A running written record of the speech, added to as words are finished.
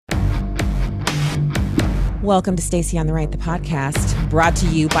Welcome to Stacy on the Right, the podcast, brought to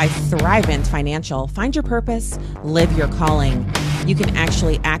you by Thrivent Financial. Find your purpose, live your calling. You can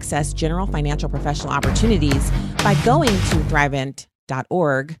actually access general financial professional opportunities by going to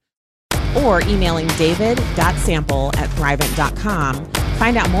thrivent.org or emailing david.sample@thrivent.com.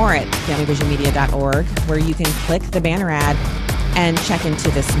 Find out more at familyvisionmedia.org, where you can click the banner ad and check into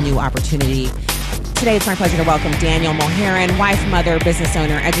this new opportunity. Today, it's my pleasure to welcome Danielle Mulherin, wife, mother, business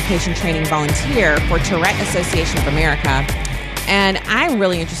owner, education training volunteer for Tourette Association of America. And I'm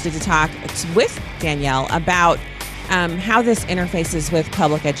really interested to talk with Danielle about how this interfaces with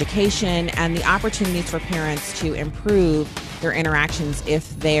public education and the opportunities for parents to improve their interactions if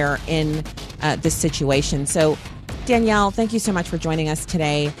they're in this situation. So, Danielle, thank you so much for joining us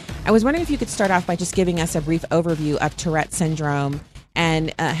today. I was wondering if you could start off by just giving us a brief overview of Tourette syndrome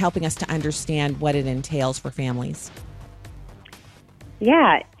and helping us to understand what it entails for families.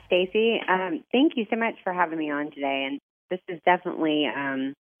 Yeah, Stacy, thank you so much for having me on today. And this is definitely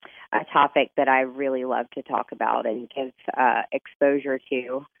a topic that I really love to talk about and give exposure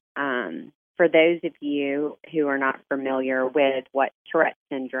to. For those of you who are not familiar with what Tourette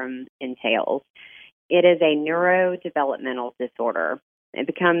syndrome entails, it is a neurodevelopmental disorder. It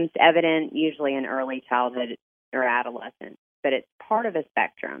becomes evident usually in early childhood or adolescence, but it's part of a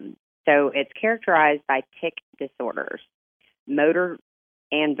spectrum. So it's characterized by tic disorders, motor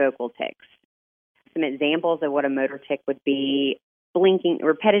and vocal tics. Some examples of what a motor tic would be: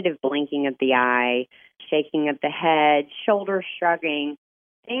 repetitive blinking of the eye, shaking of the head, shoulder shrugging,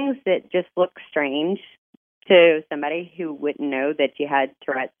 things that just look strange to somebody who wouldn't know that you had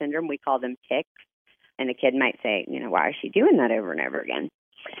Tourette syndrome. We call them tics. And the kid might say, why is she doing that over and over again?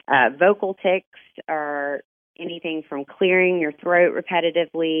 Vocal tics are anything from clearing your throat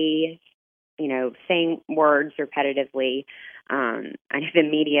repetitively, saying words repetitively. I know the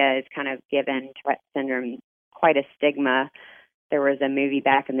media has kind of given Tourette syndrome quite a stigma. There was a movie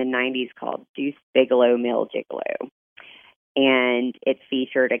back in the 90s called Deuce Bigalow, Mill Gigolo, and it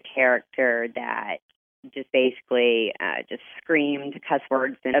featured a character that just basically just screamed cuss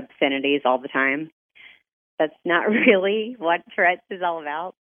words and obscenities all the time. That's not really what Tourette's is all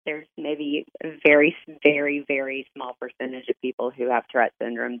about. There's maybe a very, very, very small percentage of people who have Tourette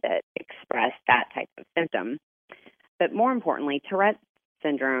syndrome that express that type of symptom. But more importantly, Tourette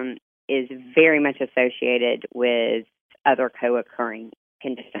syndrome is very much associated with other co-occurring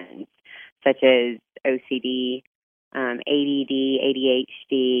conditions, such as OCD, ADD,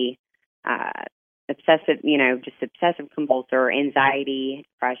 ADHD, obsessive compulsive, anxiety,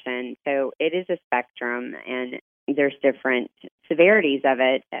 depression. So it is a spectrum, and there's different severities of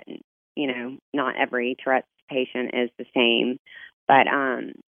it. And, not every Tourette's patient is the same. But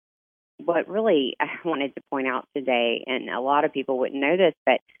what really I wanted to point out today, and a lot of people wouldn't know this,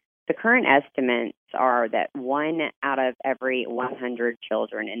 but the current estimates are that 1 out of every 100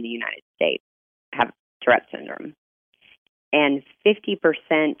 children in the United States have Tourette syndrome. And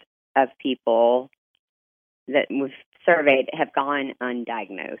 50% of people that we've surveyed have gone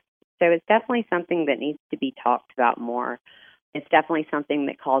undiagnosed. So it's definitely something that needs to be talked about more. It's definitely something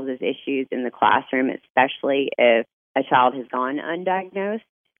that causes issues in the classroom, especially if a child has gone undiagnosed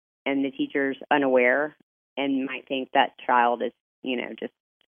and the teacher's unaware and might think that child is, just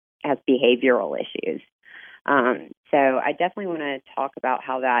has behavioral issues. So I definitely want to talk about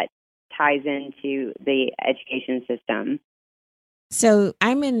how that ties into the education system. So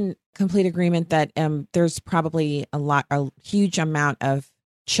I'm in complete agreement that there's probably a huge amount of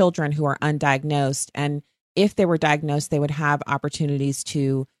children who are undiagnosed. And if they were diagnosed, they would have opportunities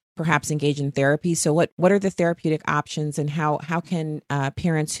to perhaps engage in therapy. So what are the therapeutic options, and how can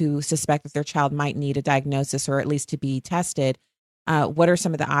parents who suspect that their child might need a diagnosis or at least to be tested, what are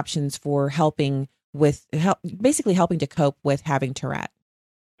some of the options for helping to cope with having Tourette?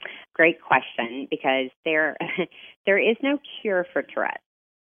 Great question, because there is no cure for Tourette.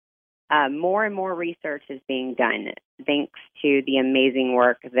 More and more research is being done thanks to the amazing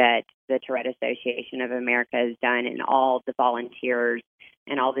work that the Tourette Association of America has done, and all the volunteers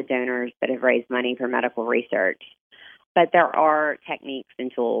and all the donors that have raised money for medical research. But there are techniques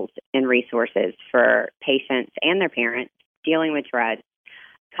and tools and resources for patients and their parents dealing with Tourette.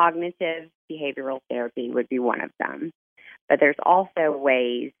 Cognitive behavioral therapy would be one of them. But there's also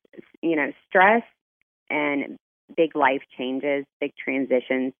ways, stress and big life changes, big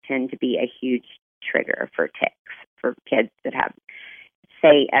transitions tend to be a huge trigger for tics for kids that have,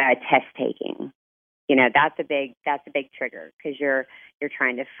 say, test taking. That's a big trigger, because you're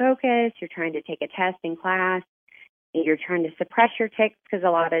trying to focus, you're trying to take a test in class, you're trying to suppress your tics because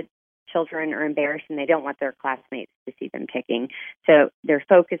a lot of children are embarrassed and they don't want their classmates to see them ticking. So they're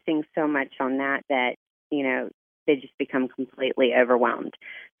focusing so much on that they just become completely overwhelmed.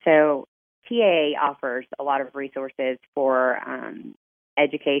 So TAA offers a lot of resources for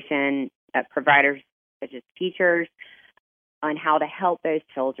education providers, such as teachers, on how to help those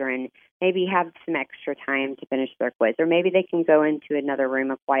children maybe have some extra time to finish their quiz, or maybe they can go into another room,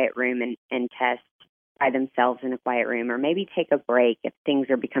 a quiet room, and test by themselves in a quiet room, or maybe take a break if things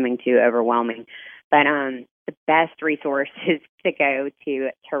are becoming too overwhelming. But the best resource is to go to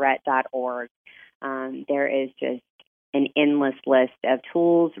Tourette.org. There is just an endless list of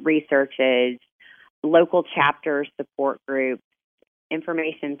tools, researches, local chapters, support groups,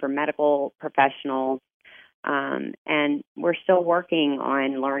 information for medical professionals. And we're still working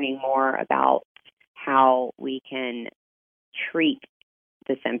on learning more about how we can treat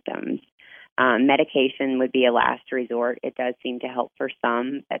the symptoms. Medication would be a last resort. It does seem to help for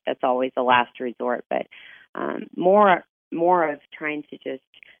some, but that's always a last resort. But more of trying to just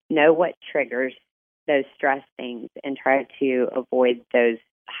know what triggers those stress things and try to avoid those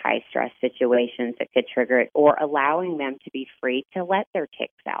high stress situations that could trigger it, or allowing them to be free to let their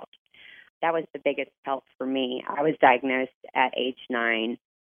tics out. That was the biggest help for me. I was diagnosed at age 9,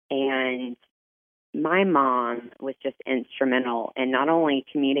 and my mom was just instrumental in not only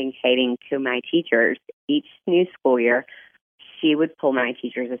communicating to my teachers each new school year. She would pull my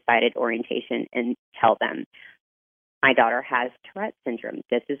teachers aside at orientation and tell them, my daughter has Tourette syndrome.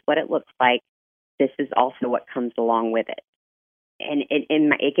 This is what it looks like. This is also what comes along with it. And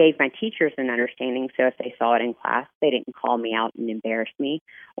it gave my teachers an understanding, so if they saw it in class, they didn't call me out and embarrass me.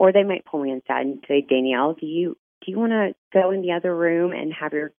 Or they might pull me inside and say, Danielle, do you want to go in the other room and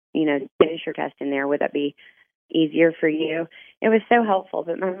have your, finish your test in there? Would that be easier for you? It was so helpful.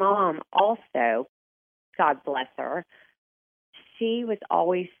 But my mom also, God bless her, she was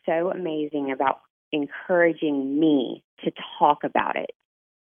always so amazing about encouraging me to talk about it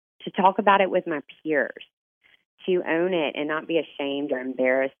with my peers, to own it and not be ashamed or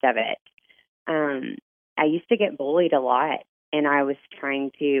embarrassed of it. I used to get bullied a lot, and I would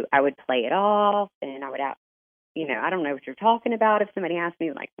play it off, and I would I don't know what you're talking about. If somebody asked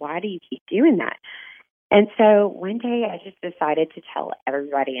me, like, why do you keep doing that? And so one day I just decided to tell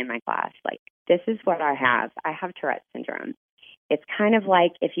everybody in my class, like, this is what I have. I have Tourette syndrome. It's kind of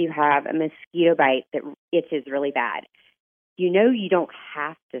like if you have a mosquito bite that itches really bad. You don't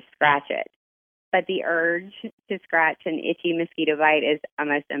have to scratch it, but the urge to scratch an itchy mosquito bite is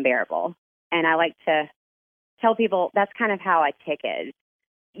almost unbearable. And I like to tell people that's kind of how a tic is.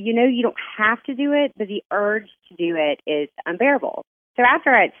 You don't have to do it, but the urge to do it is unbearable. So after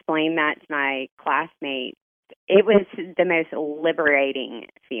I explained that to my classmates, it was the most liberating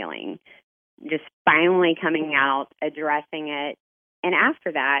feeling, just finally coming out, addressing it. And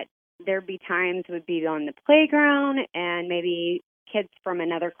after that, there'd be times would be on the playground, and maybe kids from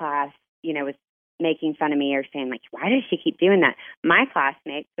another class, was making fun of me or saying, like, why does she keep doing that? My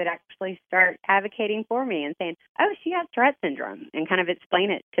classmates would actually start advocating for me and saying, oh, she has Tourette syndrome, and kind of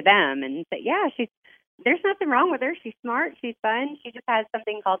explain it to them and say, yeah, there's nothing wrong with her. She's smart. She's fun. She just has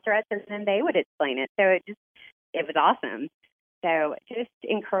something called Tourette's, and then they would explain it. So it was awesome. So just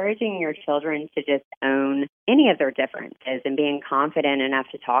encouraging your children to just own any of their differences and being confident enough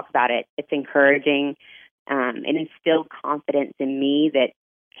to talk about it. It's encouraging and instilled confidence in me that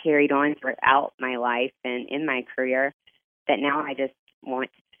carried on throughout my life and in my career, that now I just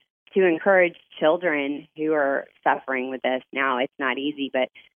want to encourage children who are suffering with this. Now, it's not easy, but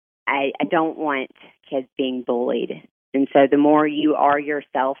I don't want kids being bullied. And so the more you are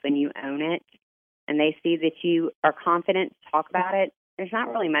yourself and you own it, and they see that you are confident to talk about it, there's not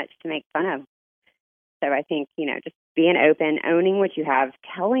really much to make fun of. So I think, just being open, owning what you have,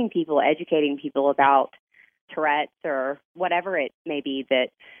 telling people, educating people about Tourette's or whatever it may be that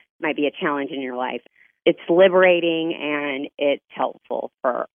might be a challenge in your life. It's liberating and it's helpful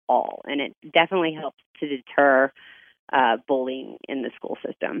for all. And it definitely helps to deter bullying in the school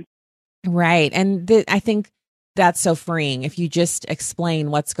system. Right. And I think that's so freeing. If you just explain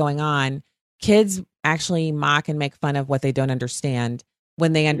what's going on, kids actually mock and make fun of what they don't understand.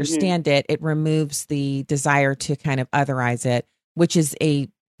 When they understand it, it removes the desire to kind of otherize it, which is a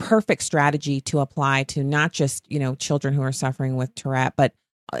perfect strategy to apply to not just, children who are suffering with Tourette, but,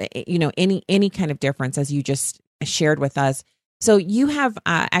 any kind of difference, as you just shared with us. So you have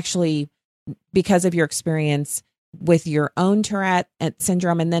actually, because of your experience with your own Tourette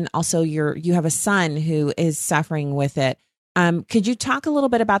syndrome, and then also you have a son who is suffering with it. Could you talk a little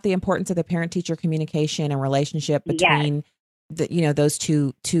bit about the importance of the parent-teacher communication and relationship between those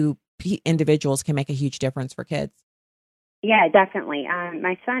two individuals can make a huge difference for kids? Yeah, definitely.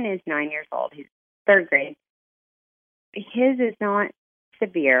 My son is 9 years old. He's third grade. His is not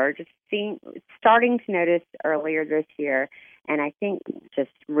severe, starting to notice earlier this year. And I think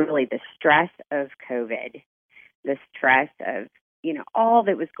just really the stress of COVID, the stress of, all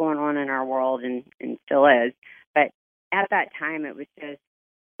that was going on in our world and still is. But at that time, it was just,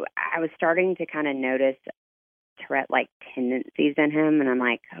 I was starting to kind of notice Tourette-like tendencies in him. And I'm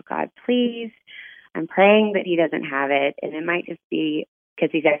like, oh God, please, I'm praying that he doesn't have it. And it might just be because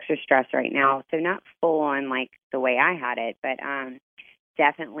he's extra stressed right now. So not full on like the way I had it, but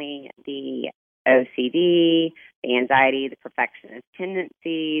definitely the OCD, the anxiety, the perfectionist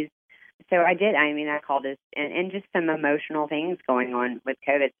tendencies. So I called this and just some emotional things going on with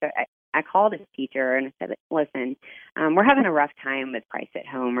COVID. So I called his teacher and I said, listen, we're having a rough time with Price at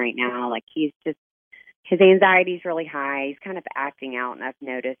home right now. Like his anxiety is really high. He's kind of acting out, and I've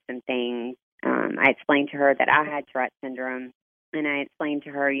noticed some things. I explained to her that I had Tourette syndrome, and I explained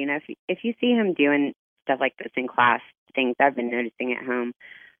to her, if you see him doing stuff like this in class, things I've been noticing at home,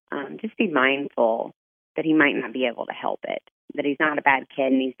 just be mindful that he might not be able to help it, that he's not a bad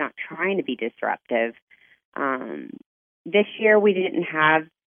kid and he's not trying to be disruptive. This year we didn't have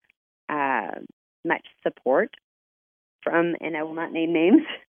much support from, and I will not name names,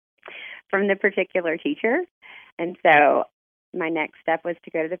 from the particular teacher. And so my next step was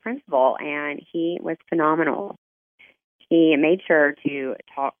to go to the principal, and he was phenomenal. He made sure to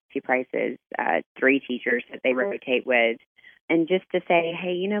talk to Price's 3 teachers that they rotate with, and just to say,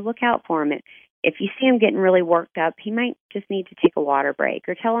 hey, look out for him. If you see him getting really worked up, he might just need to take a water break,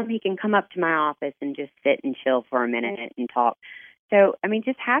 or tell him he can come up to my office and just sit and chill for a minute and talk. So,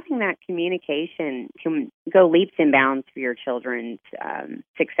 just having that communication can go leaps and bounds for your children's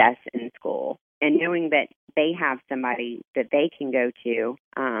success in school, and knowing that they have somebody that they can go to,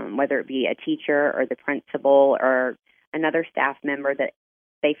 whether it be a teacher or the principal or another staff member that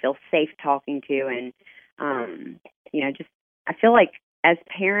they feel safe talking to. And, I feel like as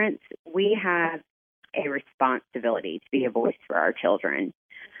parents, we have a responsibility to be a voice for our children,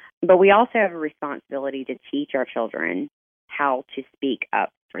 but we also have a responsibility to teach our children how to speak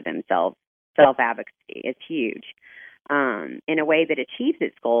up for themselves. Self-advocacy is huge, in a way that achieves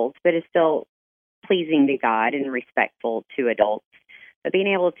its goals, but is still pleasing to God and respectful to adults. But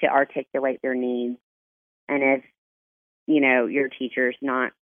being able to articulate their needs, and if, your teacher's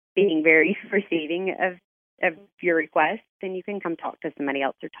not being very receiving of your request, then you can come talk to somebody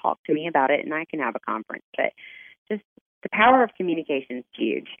else or talk to me about it, and I can have a conference. But just the power of communication is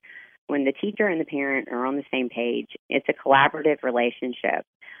huge. When the teacher and the parent are on the same page, it's a collaborative relationship.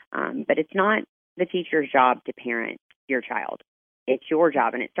 But it's not the teacher's job to parent your child. It's your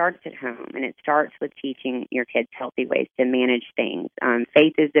job, and it starts at home, and it starts with teaching your kids healthy ways to manage things.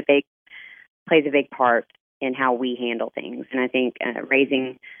 Faith plays a big part in how we handle things. And I think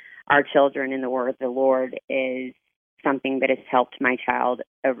raising our children in the word of the Lord is something that has helped my child,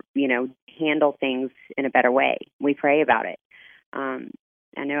 handle things in a better way. We pray about it.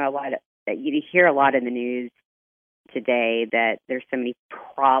 I know you hear a lot in the news today that there's so many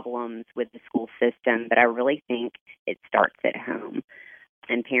problems with the school system, but I really think it starts at home,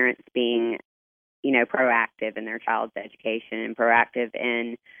 and parents being, proactive in their child's education and proactive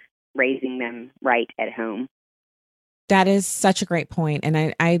in raising them right at home. That is such a great point.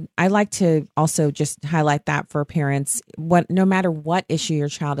 And I like to also just highlight that for parents, no matter what issue your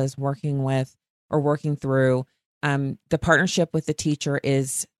child is working with or working through, the partnership with the teacher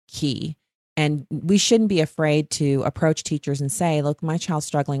is key. And we shouldn't be afraid to approach teachers and say, look, my child's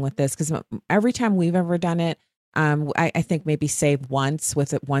struggling with this. Because every time we've ever done it, I think maybe save once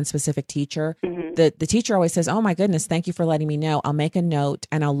with one specific teacher. Mm-hmm. The teacher always says, oh my goodness, thank you for letting me know. I'll make a note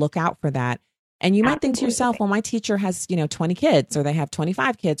and I'll look out for that. And you might think to yourself, well, my teacher has, 20 kids, or they have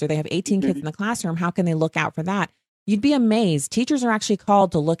 25 kids, or they have 18 kids in the classroom. How can they look out for that? You'd be amazed. Teachers are actually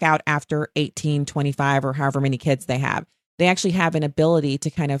called to look out after 18, 25, or however many kids they have. They actually have an ability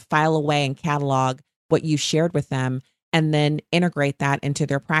to kind of file away and catalog what you shared with them, and then integrate that into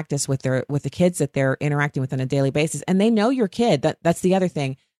their practice with the kids that they're interacting with on a daily basis. And they know your kid. That's the other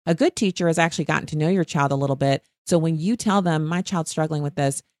thing. A good teacher has actually gotten to know your child a little bit. So when you tell them, my child's struggling with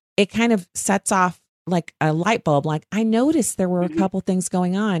this, it kind of sets off like a light bulb. Like, I noticed there were a couple things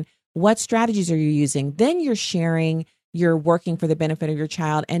going on. What strategies are you using? Then you're sharing, you're working for the benefit of your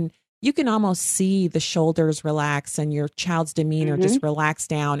child. And you can almost see the shoulders relax and your child's demeanor just relax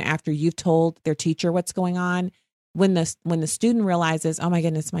down after you've told their teacher what's going on. When the student realizes, oh my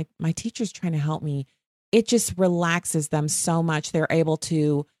goodness, my teacher's trying to help me, it just relaxes them so much. They're able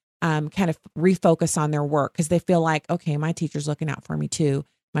to kind of refocus on their work, because they feel like, okay, my teacher's looking out for me too.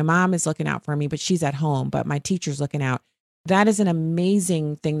 My mom is looking out for me, but she's at home, but my teacher's looking out. That is an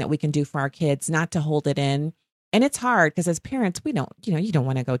amazing thing that we can do for our kids, not to hold it in, And it's hard because as parents, we don't, you don't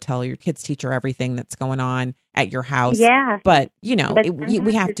want to go tell your kid's teacher everything that's going on at your house. Yeah. But, But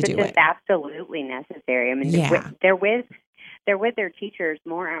we have to it's do just it. absolutely necessary. I mean, Yeah. they're with their teachers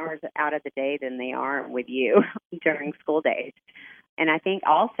more hours out of the day than they are with you during school days. And I think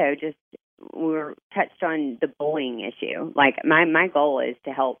also just we're touched on the bullying issue. Like my goal is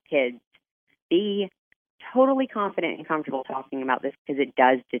to help kids be totally confident and comfortable talking about this because it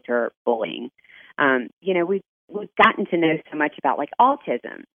does deter bullying. We've gotten to know so much about like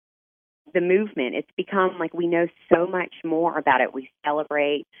autism, the movement. It's become like we know so much more about it. We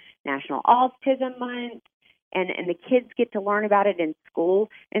celebrate National Autism Month, and the kids get to learn about it in school.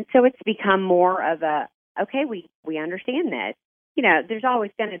 And so it's become more of a, okay, we understand this. There's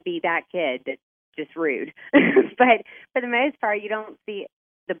always going to be that kid that's just rude. But for the most part, you don't see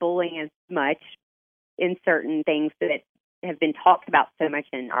the bullying as much in certain things that have been talked about so much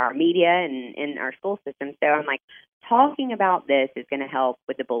in our media and in our school system. So I'm like, talking about this is going to help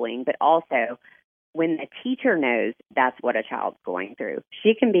with the bullying, but also when the teacher knows that's what a child's going through,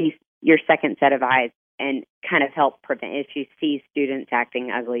 she can be your second set of eyes and kind of help prevent if she sees students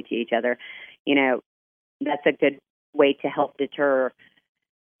acting ugly to each other. That's a good way to help deter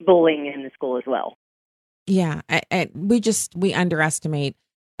bullying in the school as well. Yeah, we underestimate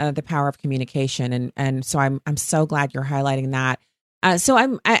the power of communication, and so I'm so glad you're highlighting that.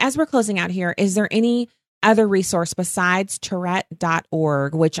 So as we're closing out here, is there any other resource besides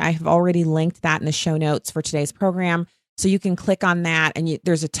Tourette.org, which I have already linked that in the show notes for today's program, so you can click on that, and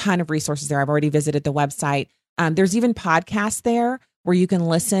there's a ton of resources there. I've already visited the website. There's even podcasts there where you can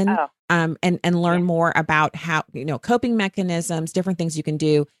listen and learn more about how coping mechanisms, different things you can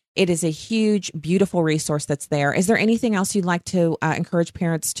do. It is a huge, beautiful resource that's there. Is there anything else you'd like to encourage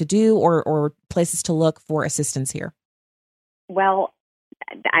parents to do or places to look for assistance here? Well,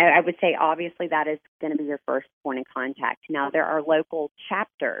 I would say obviously that is going to be your first point of contact. Now, there are local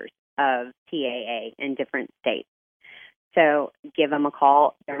chapters of TAA in different states. So give them a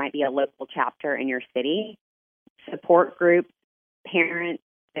call. There might be a local chapter in your city, support groups, parents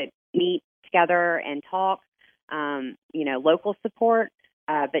that meet together and talk, local support.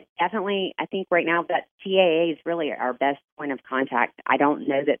 But definitely, I think right now that TAA is really our best point of contact. I don't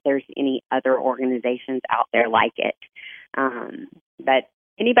know that there's any other organizations out there like it. But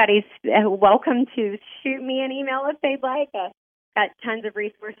anybody's welcome to shoot me an email if they'd like. Got tons of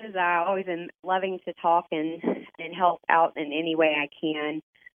resources. I always am loving to talk and help out in any way I can.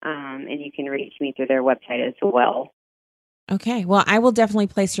 And you can reach me through their website as well. Okay. Well, I will definitely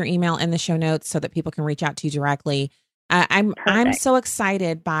place your email in the show notes so that people can reach out to you directly. I'm so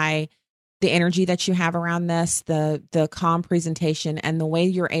excited by the energy that you have around this, the calm presentation, and the way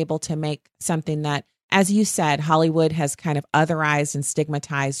you're able to make something that, as you said, Hollywood has kind of otherized and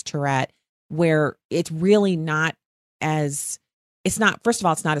stigmatized Tourette, where it's really not as, first of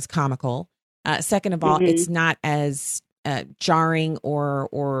all, it's not as comical. Second of all, it's not as jarring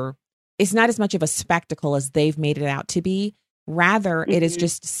or it's not as much of a spectacle as they've made it out to be. Rather, it is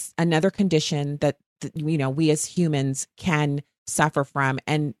just another condition that we as humans can suffer from.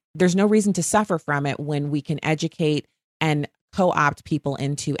 And there's no reason to suffer from it when we can educate and co-opt people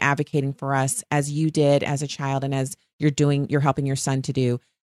into advocating for us, as you did as a child and as you're helping your son to do.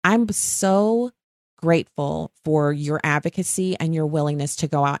 I'm so grateful for your advocacy and your willingness to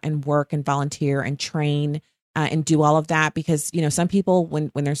go out and work and volunteer and train and do all of that, because, some people,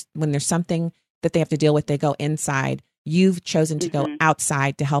 when there's something that they have to deal with, they go inside. You've chosen to go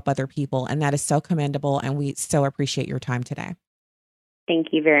outside to help other people, and that is so commendable, and we so appreciate your time today. Thank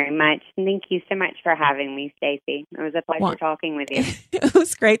you very much. And thank you so much for having me, Stacey. It was a pleasure talking with you. It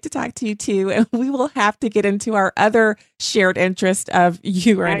was great to talk to you, too. And we will have to get into our other shared interest of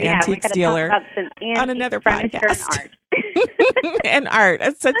you are an antique dealer on another podcast. And art.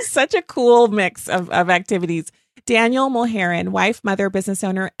 It's such a cool mix of activities. Daniel Mulherin, wife, mother, business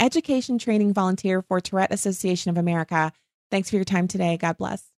owner, education training volunteer for Tourette Association of America. Thanks for your time today. God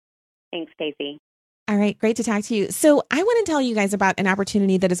bless. Thanks, Stacey. All right. Great to talk to you. So I want to tell you guys about an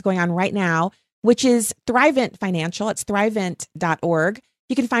opportunity that is going on right now, which is Thrivent Financial. It's thrivent.org.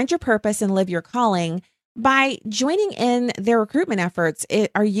 You can find your purpose and live your calling by joining in their recruitment efforts.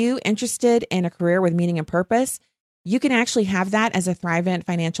 Are you interested in a career with meaning and purpose? You can actually have that as a Thrivent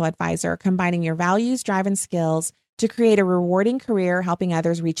financial advisor, combining your values, drive, and skills to create a rewarding career, helping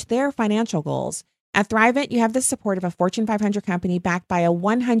others reach their financial goals. At Thrivent, you have the support of a Fortune 500 company backed by a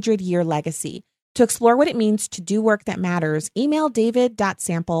 100-year legacy. To explore what it means to do work that matters, email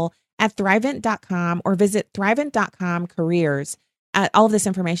david.sample@thrivent.com or visit thrivent.com careers. All of this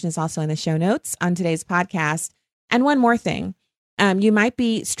information is also in the show notes on today's podcast. And one more thing, you might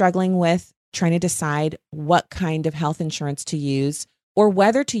be struggling with trying to decide what kind of health insurance to use or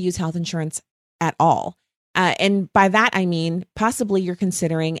whether to use health insurance at all. And by that, I mean, possibly you're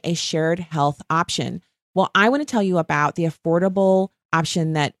considering a shared health option. Well, I want to tell you about the affordable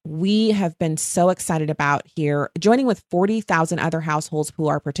option that we have been so excited about here, joining with 40,000 other households who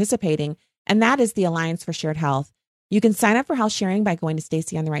are participating, and that is the Alliance for Shared Health. You can sign up for health sharing by going to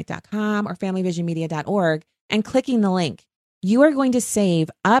stacyontheright.com or familyvisionmedia.org and clicking the link. You are going to save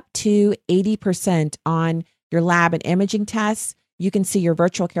up to 80% on your lab and imaging tests. You can see your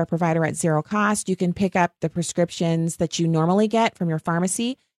virtual care provider at zero cost. You can pick up the prescriptions that you normally get from your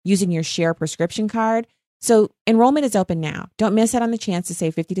pharmacy using your Share prescription card. So enrollment is open now. Don't miss out on the chance to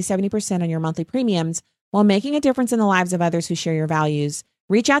save 50 to 70% on your monthly premiums while making a difference in the lives of others who share your values.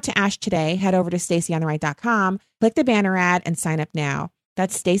 Reach out to Ash today. Head over to stacyontheright.com, click the banner ad, and sign up now.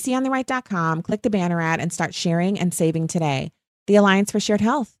 That's stacyontheright.com. Click the banner ad and start sharing and saving today. The Alliance for Shared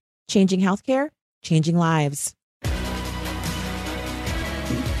Health, changing healthcare, changing lives.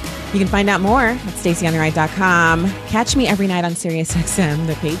 You can find out more at stacyontheright.com. Catch me every night on SiriusXM,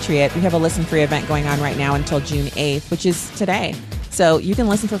 The Patriot. We have a listen free event going on right now until June 8th, which is today. So you can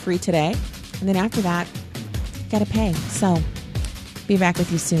listen for free today. And then after that, you got to pay. So be back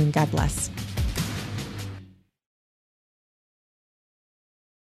with you soon. God bless.